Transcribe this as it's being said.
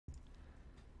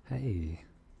Hey,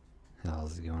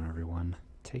 how's it going, everyone?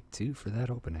 Take two for that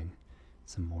opening.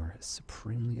 Some more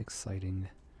supremely exciting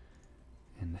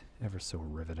and ever so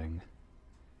riveting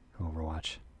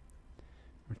Overwatch.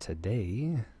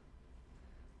 Today,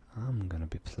 I'm gonna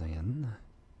be playing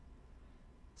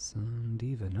some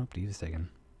Diva. Nope, Diva's taken.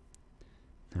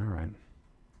 Alright.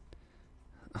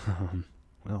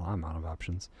 Well, I'm out of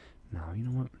options. Now, you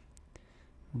know what?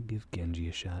 We'll give Genji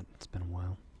a shot. It's been a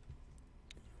while.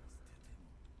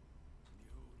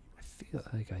 I feel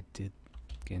like I did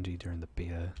Genji during the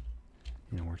beta,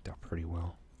 and it worked out pretty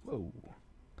well. Whoa.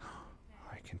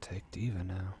 I can take Diva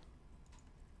now.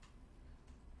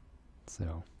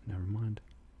 So, never mind.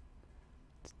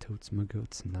 It's Totes my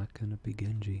goats, not gonna be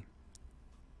Genji.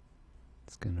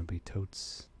 It's gonna be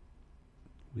Totes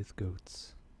with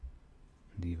goats.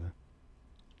 Diva.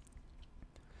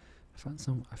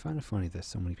 I find it funny that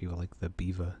so many people like the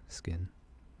Biva skin.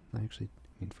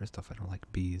 First off, I don't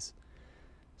like bees,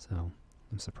 so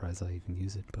I'm surprised I even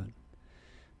use it, but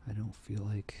I don't feel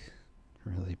like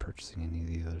really purchasing any of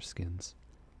the other skins.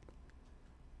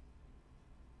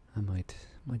 I might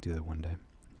do that one day.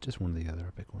 Just one of the other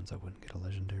epic ones. I wouldn't get a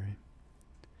legendary.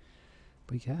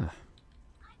 But yeah.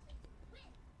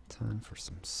 Time for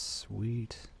some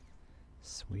sweet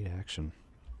action.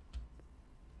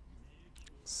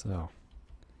 So,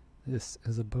 this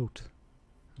is a boat.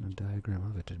 And a diagram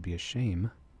of it. It'd be a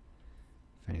shame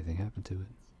if anything happened to it.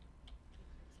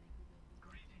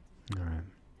 Alright.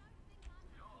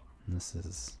 This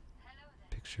is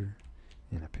picture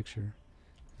and a picture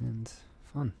and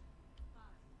fun.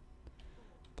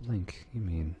 Blink, you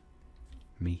mean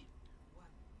me.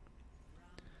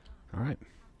 Alright,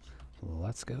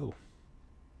 let's go.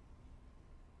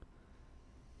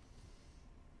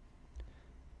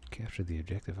 Capture the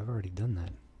objective. I've already done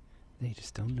that. They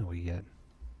just don't know it yet.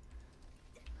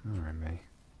 Alright, May.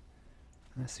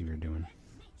 I see what you're doing.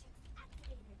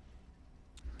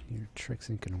 Your tricks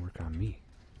ain't gonna work on me.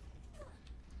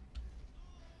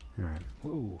 Alright.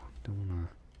 Whoa. Don't wanna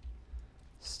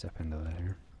step into that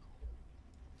here.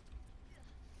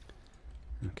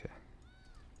 Okay.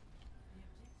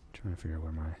 Trying to figure out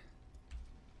where my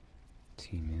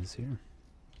team is here.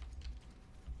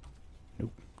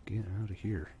 Nope. Get out of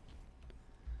here.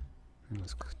 That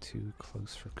was too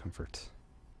close for comfort.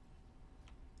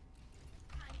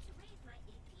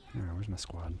 Alright, where's my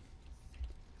squad?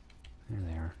 There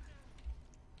they are.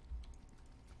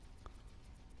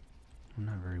 I'm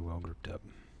not very well grouped up.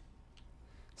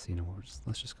 So you know what,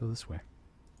 let's just go this way.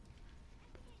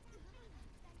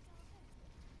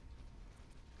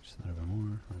 Just a little bit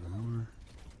more, a little bit more.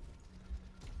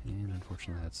 And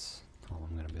unfortunately that's all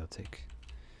I'm going to be able to take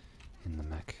in the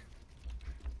mech.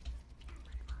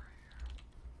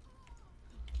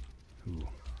 Ooh,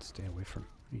 stay away from...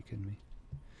 Are you kidding me?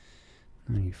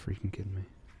 Are you freaking kidding me?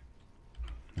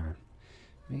 Alright.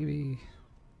 Maybe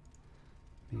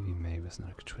May was not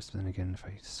a good choice, but then again, if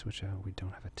I switch out, we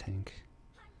don't have a tank.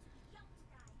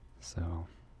 So,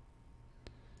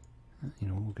 you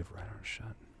know, we'll give Reinhardt a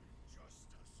shot.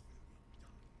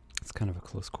 It's kind of a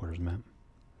close quarters map.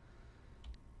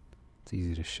 It's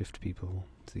easy to shift people.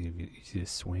 It's easy to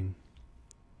swing.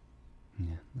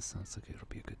 Yeah, this sounds like it'll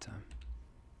be a good time.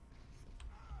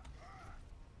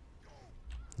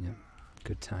 Yep,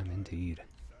 good time indeed.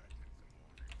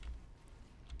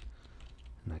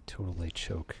 And I totally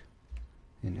choke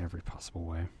in every possible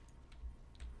way.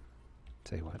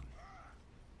 Tell you what.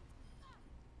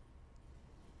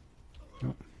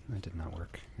 Nope, that did not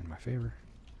work in my favor.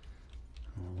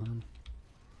 Hold on.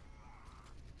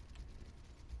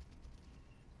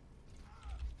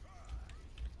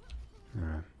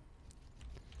 Alright.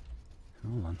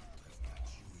 Hold on.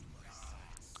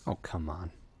 Oh, come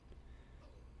on.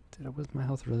 Was my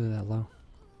health really that low?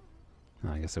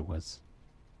 Oh, I guess it was.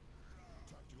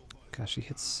 Gosh, she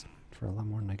hits for a lot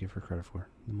more than I give her credit for.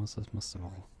 The most of those must have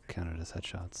all counted as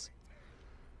headshots.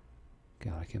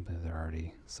 God, I can't believe they're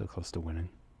already so close to winning.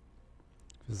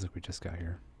 Feels like we just got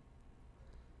here.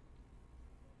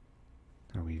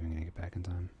 Are we even gonna get back in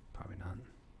time? Probably not.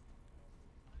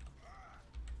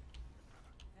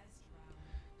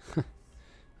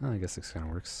 Well, I guess this kind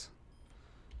of works.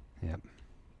 Yep,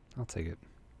 I'll take it.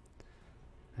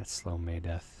 That slow May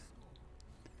death.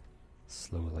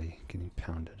 Slowly getting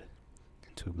pounded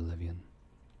into oblivion.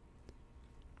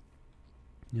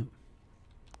 Yep,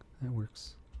 that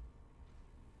works.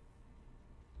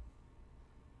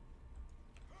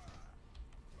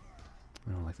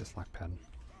 I don't like this lock pad.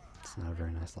 It's not a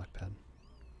very nice lock pad.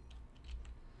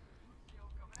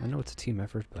 I know it's a team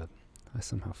effort, but I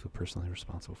somehow feel personally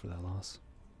responsible for that loss.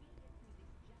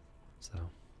 So,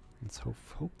 let's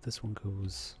hope this one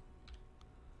goes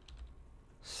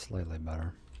slightly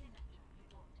better.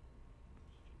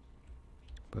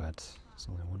 But there's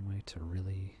only one way to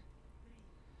really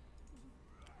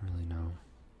know.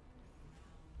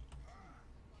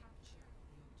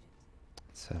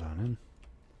 Let's head on in.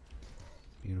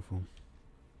 Beautiful.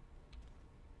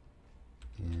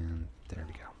 And there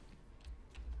we go.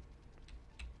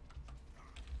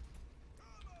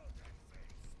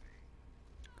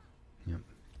 Yep.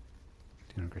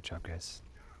 Doing a great job, guys.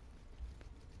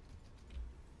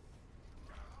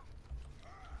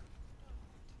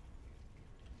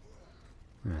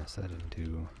 Alright, so I didn't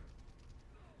do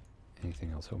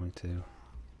anything else hoping to.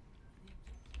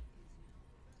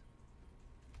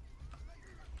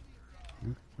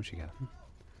 Huh? What she got?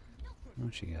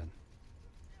 What she got?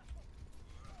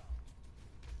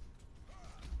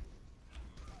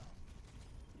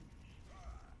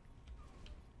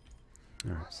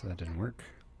 Alright, so that didn't work.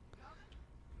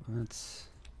 But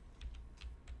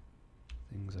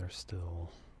things are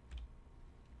still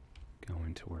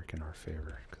going to work in our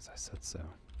favor, because I said so.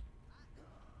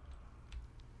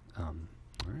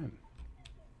 Alright.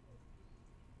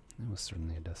 That was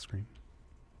certainly a death scream.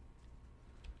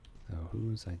 Though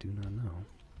whose I do not know.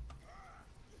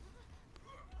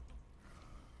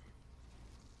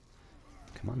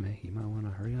 Come on, May, you might want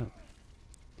to hurry up.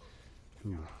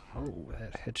 Ooh, oh,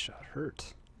 that headshot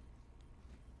hurt.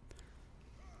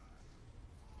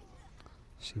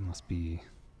 She must be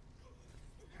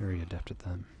very adept at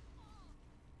them.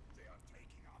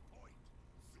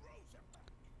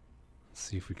 Let's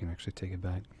see if we can actually take it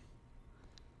back.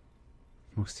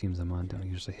 Most teams I'm on don't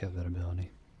usually have that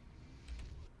ability.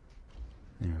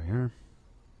 There we are.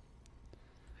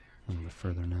 A little bit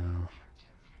further now.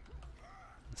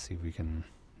 Let's see if we can...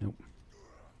 Nope.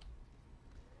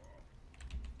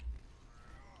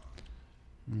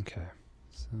 Okay,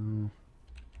 so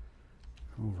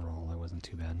overall that wasn't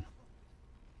too bad.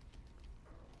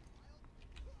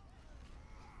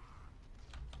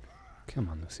 Come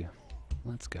on, Lucia.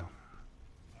 Let's go.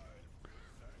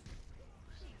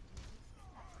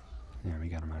 There, we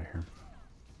got him out of here.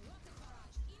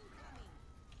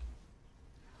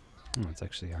 Oh, it's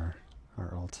actually our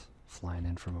ult flying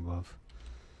in from above.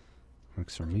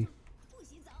 Works for me.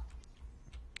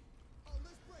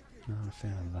 Not a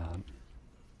fan of that.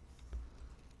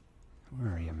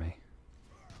 Where are you, May?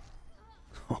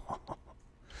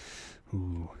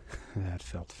 Ooh, that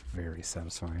felt very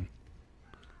satisfying.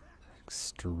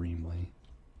 Extremely.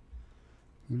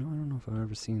 You know, I don't know if I've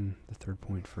ever seen the third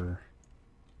point for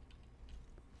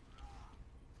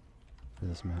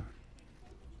this map.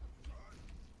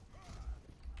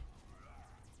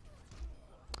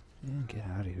 And get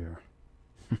out of here.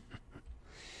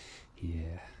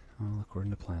 Yeah, all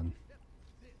according to plan.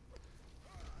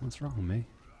 What's wrong, May?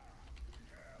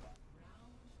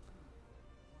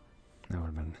 That would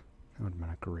have been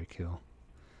a great kill.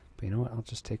 But you know what? I'll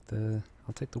just take the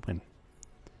win.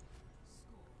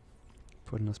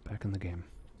 Putting us back in the game.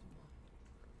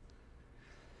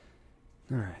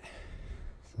 Alright.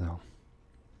 So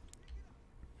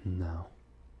now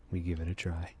we give it a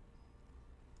try.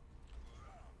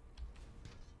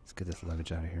 Let's get this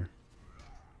luggage out of here.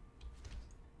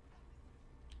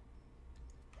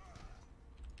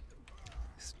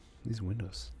 These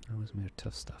windows are always made of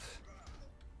tough stuff.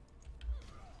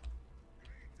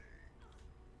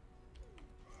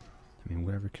 I mean,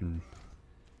 whatever can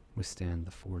withstand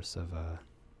the force of a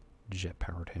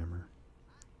jet-powered hammer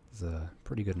is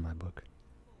pretty good in my book.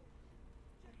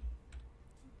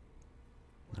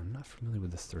 I'm not familiar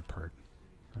with this third part.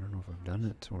 I don't know if I've done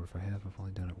it, or if I have, I've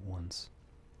only done it once.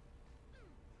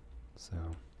 So...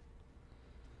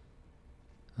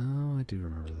 Oh, I do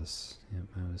remember this. Yep,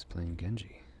 I was playing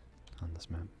Genji on this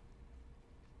map.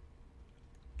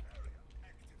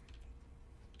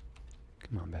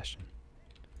 Come on, Bastion.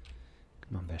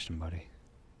 Come on, Bastion, buddy.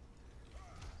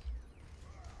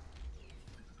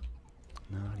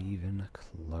 Not even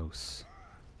close.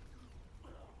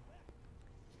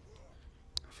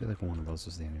 I feel like one of those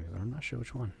was the enemy, but I'm not sure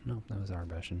which one. No, that was our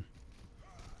Bastion.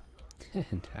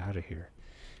 And out of here.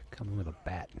 Coming with a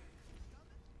bat.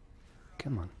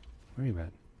 Come on. Where are you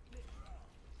at?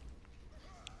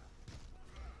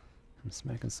 I'm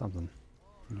smacking something.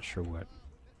 I'm not sure what.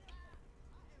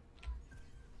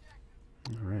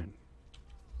 Alright.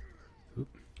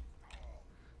 Oop.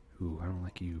 Ooh, I don't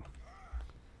like you.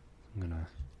 I'm gonna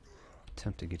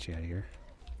attempt to get you out of here.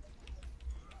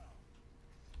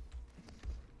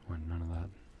 Want none of that.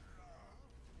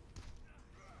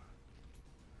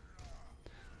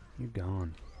 You're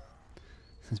gone.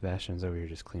 This Bastion's over here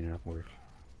just cleaning up work.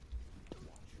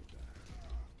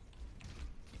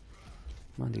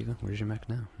 Come on, Diva. Where's your mech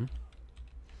now?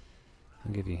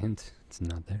 I'll give you a hint. It's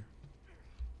not there.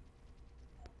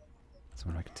 That's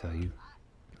what I can tell you.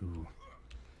 Ooh.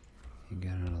 You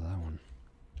got out of that one.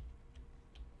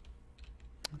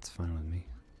 That's fine with me.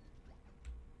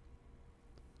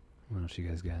 What else you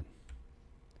guys got?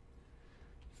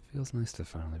 Feels nice to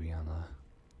finally be on the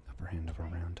upper hand of a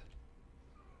round.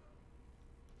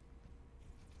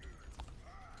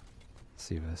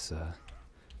 See if this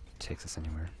takes us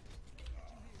anywhere.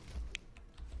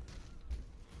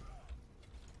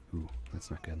 Ooh, that's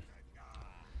not good.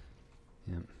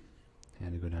 Yep,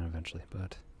 had to go down eventually,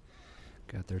 but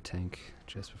got their tank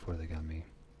just before they got me.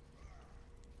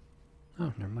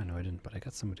 Oh, never mind, no I didn't, but I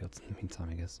got somebody else in the meantime,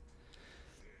 I guess.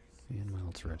 And my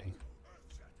ult's ready.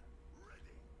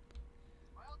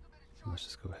 So let's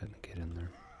just go ahead and get in there.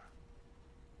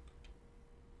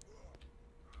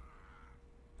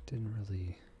 Didn't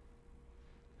really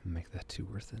make that too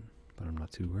worth it, but I'm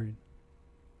not too worried.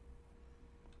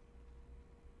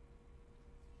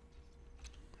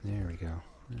 There we go.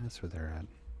 That's where they're at.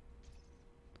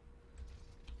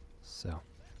 So.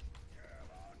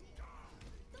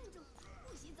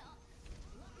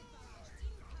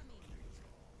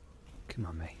 Come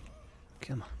on, May.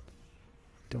 Come on.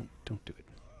 Don't do it.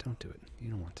 Don't do it. You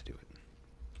don't want to do it.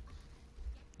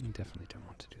 You definitely don't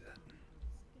want to do that.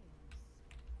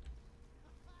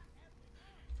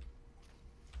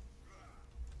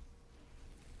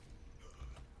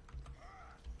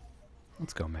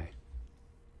 Let's go, May.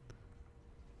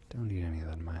 Don't need any of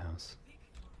that in my house.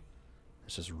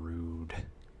 It's just rude.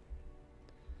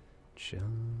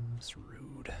 Just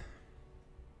rude.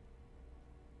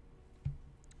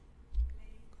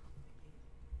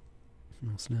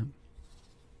 No snap.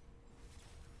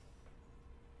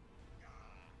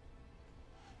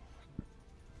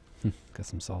 Got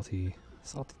some salty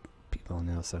people on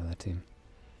the other side of that team.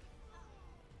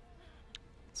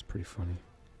 It's pretty funny.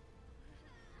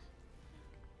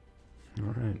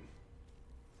 Alright.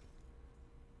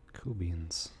 Cool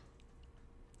beans.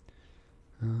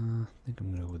 I think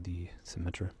I'm gonna go with the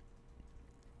Symmetra.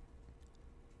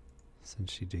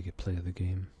 Since she did get play of the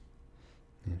game.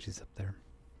 And she's up there.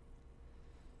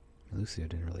 Lucio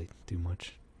didn't really do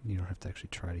much. You don't have to actually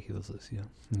try to heal as Lucio.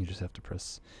 You just have to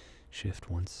press shift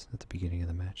once at the beginning of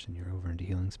the match and you're over into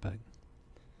healing spec.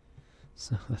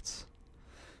 So that's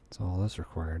all that's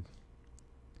required.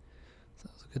 So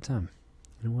that was a good time.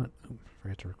 You know what? Oh,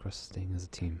 forgot to request staying as a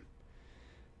team.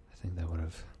 I think that would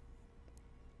have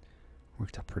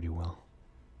worked out pretty well.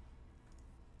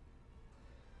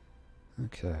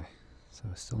 Okay, so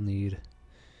I still need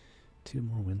 2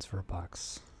 more wins for a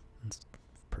box. That's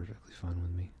perfectly fine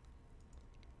with me.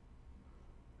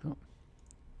 Oh.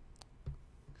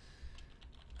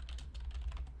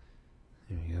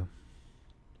 There you go.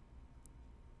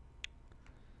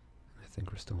 I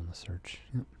think we're still in the search.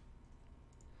 Yep.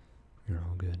 We're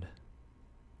all good.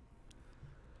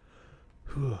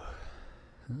 Whew.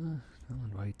 I'll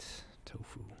invite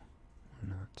Tofu. Or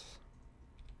not.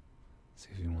 See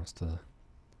if he wants to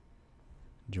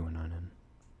join on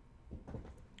in.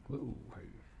 Whoa. Hey.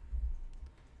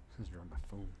 This is on my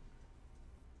phone.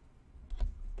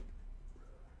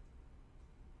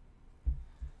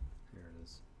 Here it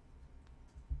is.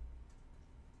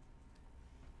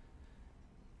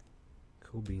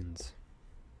 Cool beans.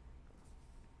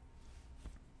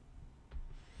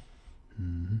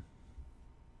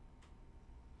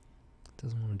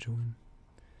 Doesn't want to join.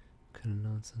 What kind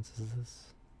of nonsense is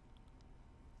this?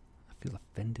 I feel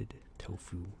offended,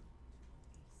 Tofu.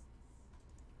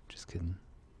 Just kidding.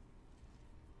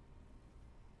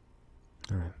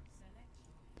 Alright.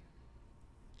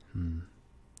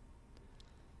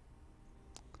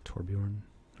 Torbjorn,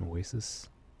 Oasis.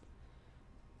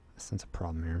 I sense a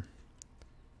problem here.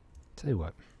 Tell you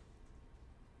what.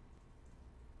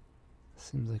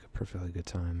 Seems like a perfectly good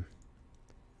time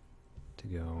to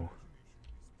go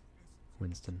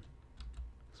Winston.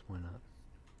 So why not?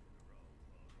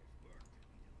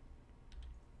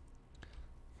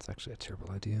 It's actually a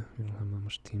terrible idea. We don't have that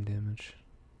much team damage.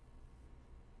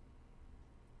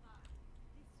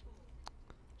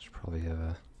 Should probably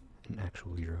have an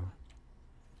actual hero.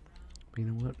 But you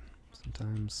know what?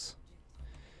 Sometimes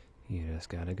you just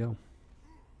gotta go.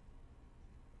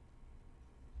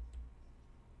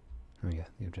 Oh yeah,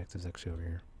 the objective's actually over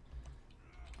here.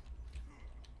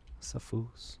 What's up,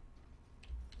 fools?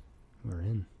 We're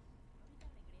in.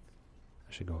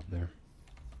 I should go up there.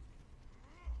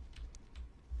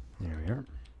 There we are.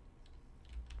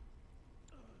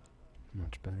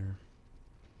 Much better.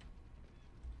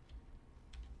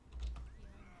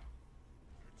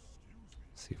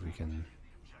 See if we can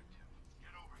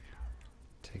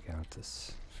take out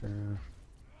this Pharaoh.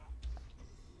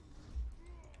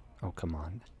 Oh, come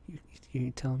on.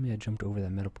 You telling me I jumped over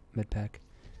that med pack?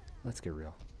 Let's get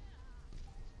real.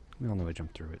 We all know I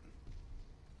jumped through it.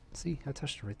 See, I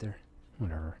touched it right there.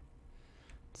 Whatever.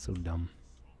 It's so dumb.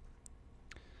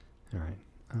 Alright.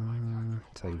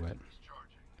 Tell you what.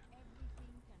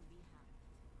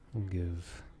 We'll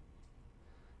give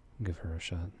her a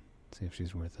shot. See if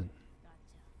she's worth it.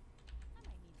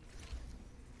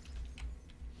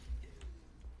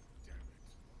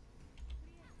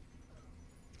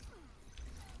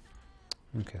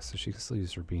 Okay, so she can still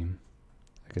use her beam.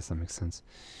 I guess that makes sense.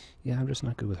 Yeah, I'm just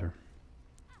not good with her.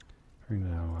 We're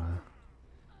gonna go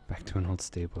back to an old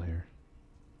stable here.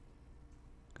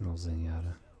 Good old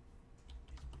Zenyatta.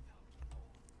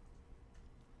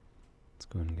 Let's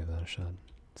go ahead and give that a shot.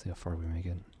 See how far we make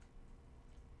it.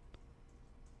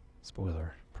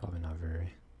 Spoiler, probably not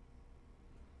very.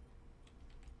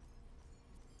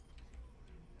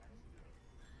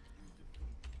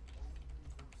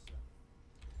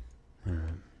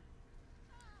 Alright.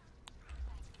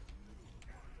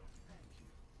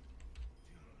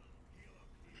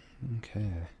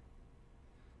 Okay.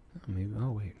 Oh, maybe.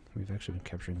 Oh, wait. We've actually been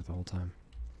capturing it the whole time.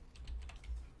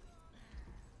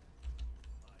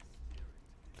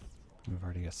 We've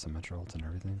already got Symmetra ult and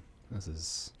everything. This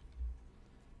is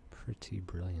pretty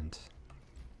brilliant.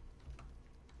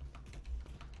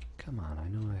 Come on, I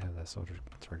know I have that soldier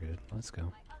targeted. Let's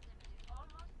go.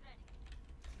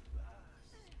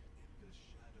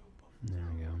 There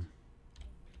we go.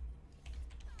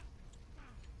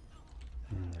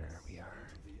 And there we are.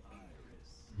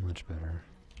 Much better.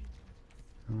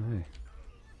 Oh, hey.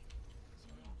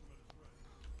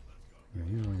 Yeah,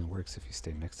 it only works if you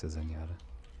stay next to Zenyatta.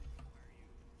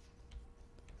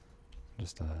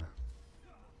 Just, oh,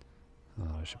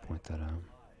 I should point that out.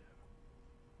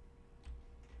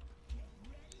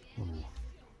 Ooh.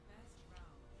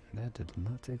 That did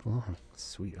not take long.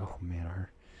 Sweet. Oh, man,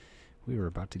 we were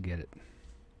about to get it.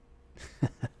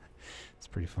 It's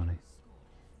pretty funny.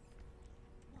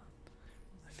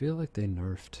 I feel like they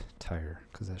nerfed Tyre,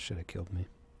 because that should have killed me.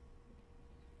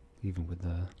 Even with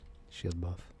the shield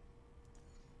buff.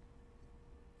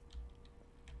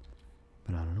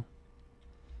 But I don't know.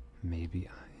 Maybe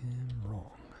I am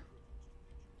wrong.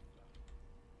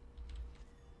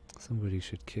 Somebody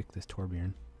should kick this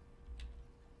Torbjorn.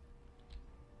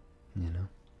 You know?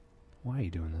 Why are you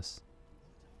doing this?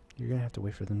 You're gonna have to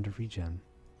wait for them to regen.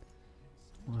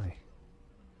 Why?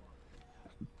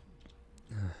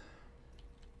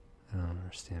 I don't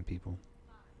understand people.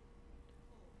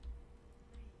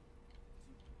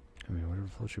 I mean, whatever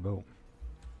floats your boat.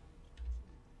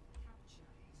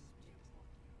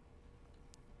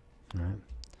 Alright.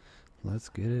 Let's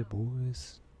get it,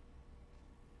 boys.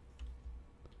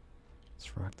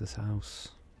 Let's rock this house.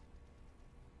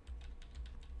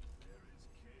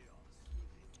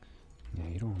 Yeah,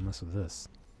 you don't want to mess with this.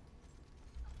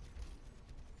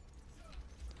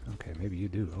 Okay, maybe you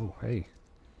do. Oh, hey.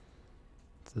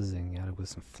 It's a Zenyatta with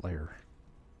some flair.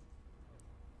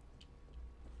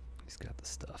 He's got the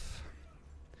stuff.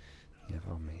 Yeah,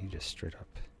 oh man, he just straight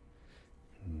up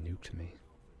nuked me.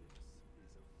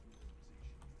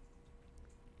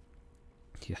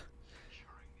 Yeah.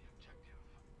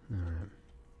 Alright.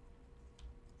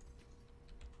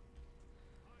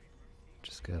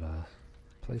 Just gotta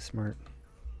play smart.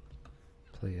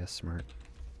 Play S smart.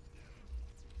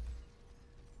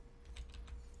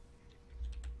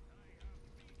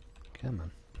 Come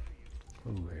on.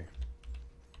 Over.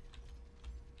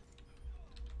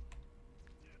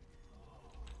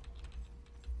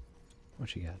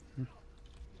 What you got? Hmm?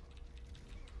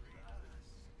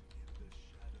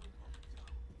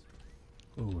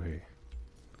 Over.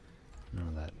 None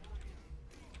of that.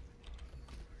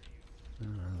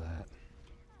 None of that.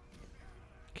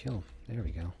 Kill him. There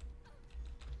we go.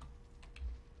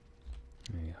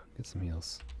 There you go. Get some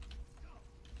heals.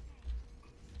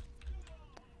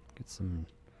 Get some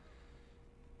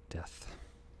death.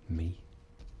 Me.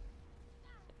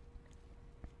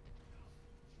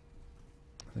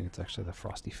 I think it's actually the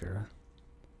Frosty Farah.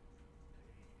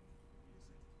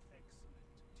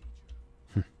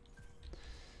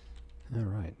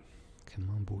 Alright. Come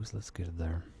on, boys. Let's get it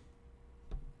there.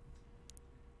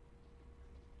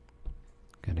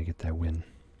 Gotta get that win.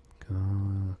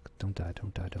 Don't die,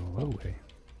 don't die, don't. Oh, hey.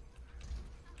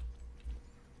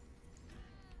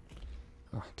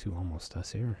 Oh, two almost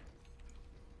us here.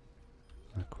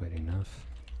 Not quite enough.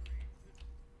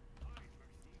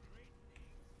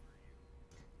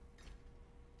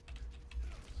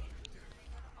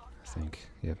 I think,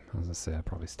 yep, I was gonna say I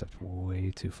probably stepped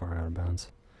way too far out of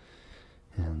bounds.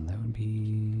 And that would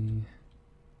be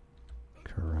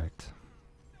correct.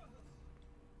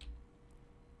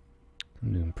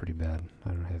 I'm doing pretty bad.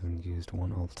 I haven't used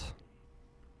one ult.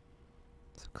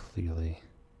 So clearly,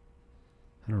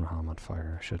 I don't know how I'm on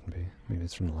fire. I shouldn't be. Maybe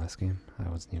it's from the last game. I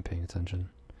wasn't even paying attention.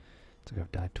 It's like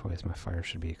I've died twice. My fire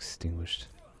should be extinguished.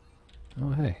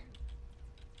 Oh, hey.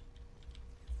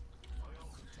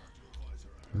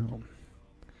 Well,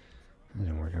 that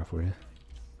didn't work out for you.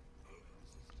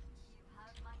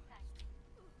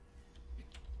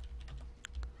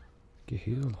 Get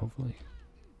healed, hopefully.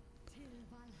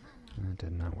 That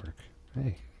did not work.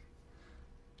 Hey,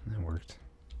 that worked.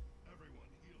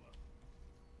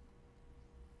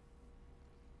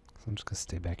 So I'm just gonna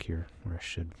stay back here where I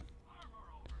should.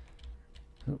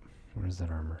 Oh, where's that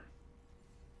armor?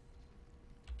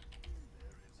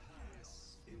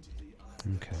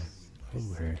 Okay.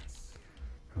 Oh, here.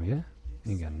 Oh yeah?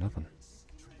 You got nothing.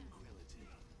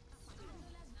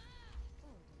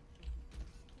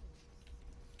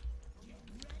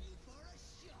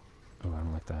 Oh, I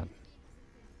don't like that.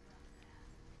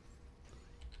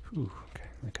 Whew, okay,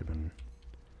 that could have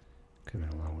been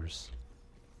a lot worse.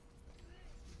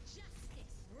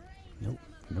 Nope,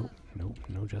 nope, nope,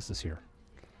 no justice here.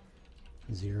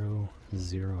 Zero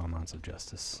amounts of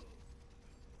justice.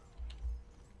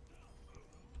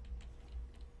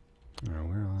 Alright,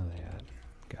 where are they at?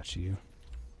 Got you.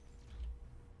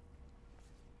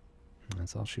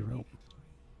 That's all she wrote.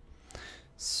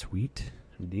 Sweet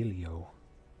dealio.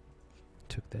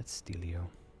 Took that stealio.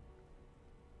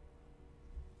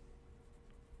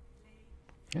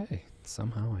 Hey,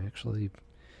 somehow I actually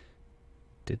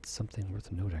did something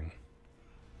worth noting.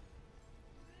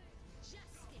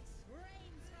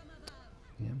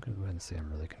 Yeah, I'm gonna go ahead and say I'm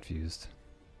really confused.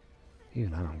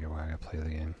 Even I don't get why I gotta play the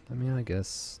game. I mean, I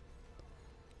guess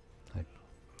I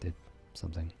did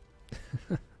something.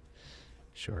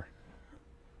 Sure.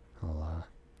 I'll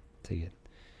take it.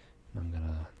 I'm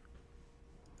gonna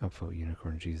upvote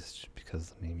Unicorn Jesus just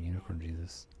because of the name Unicorn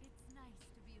Jesus. It's nice to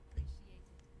be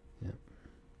appreciated.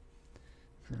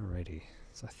 Yep. Alrighty.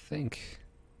 So I think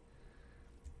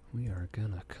we are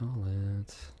gonna call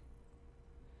it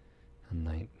a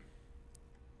night.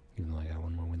 Even though I got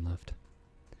one more win left.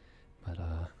 But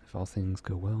if all things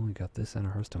go well, we got this and a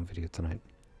Hearthstone video tonight.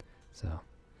 So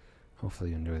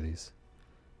hopefully you enjoy these.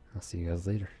 I'll see you guys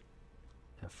later.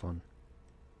 Have fun.